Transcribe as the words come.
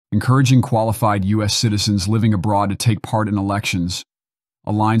Encouraging qualified U.S. citizens living abroad to take part in elections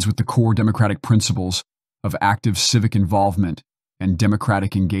aligns with the core democratic principles of active civic involvement and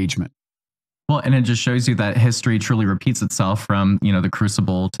democratic engagement. Well, and it just shows you that history truly repeats itself from, the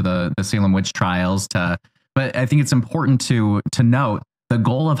Crucible to the Salem witch trials but I think it's important to note the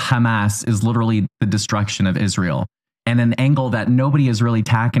goal of Hamas is literally the destruction of Israel. And an angle that nobody is really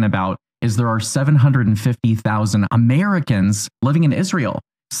talking about is there are 750,000 Americans living in Israel.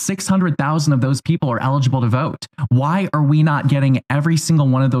 600,000 of those people are eligible to vote. Why are we not getting every single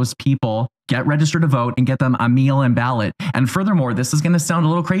one of those people get registered to vote and get them a meal and ballot? And furthermore, this is going to sound a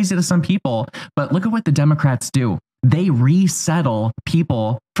little crazy to some people, but look at what the Democrats do. They resettle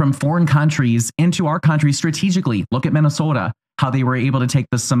people from foreign countries into our country strategically. Look at Minnesota, how they were able to take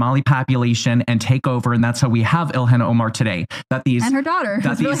the Somali population and take over. And that's how we have Ilhan Omar today. And her daughter,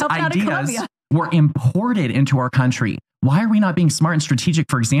 that really these helped out in ideas Colombia. were imported into our country. Why are we not being smart and strategic,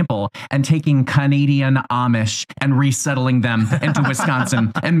 for example, and taking Canadian Amish and resettling them into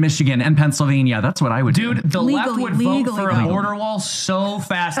Wisconsin and Michigan and Pennsylvania? That's what I would do. Dude, the left would vote for a border wall so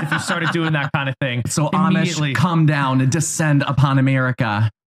fast if you started doing that kind of thing. So Amish, come down and descend upon America.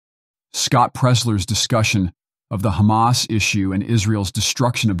 Scott Presler's discussion of the Hamas issue and Israel's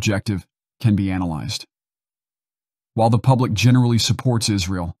destruction objective can be analyzed. While the public generally supports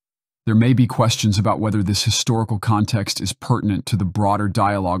Israel, there may be questions about whether this historical context is pertinent to the broader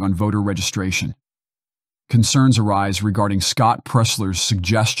dialogue on voter registration. Concerns arise regarding Scott Presler's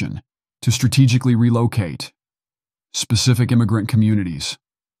suggestion to strategically relocate specific immigrant communities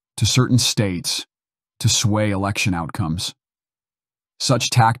to certain states to sway election outcomes. Such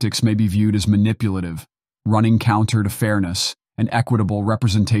tactics may be viewed as manipulative, running counter to fairness and equitable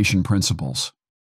representation principles.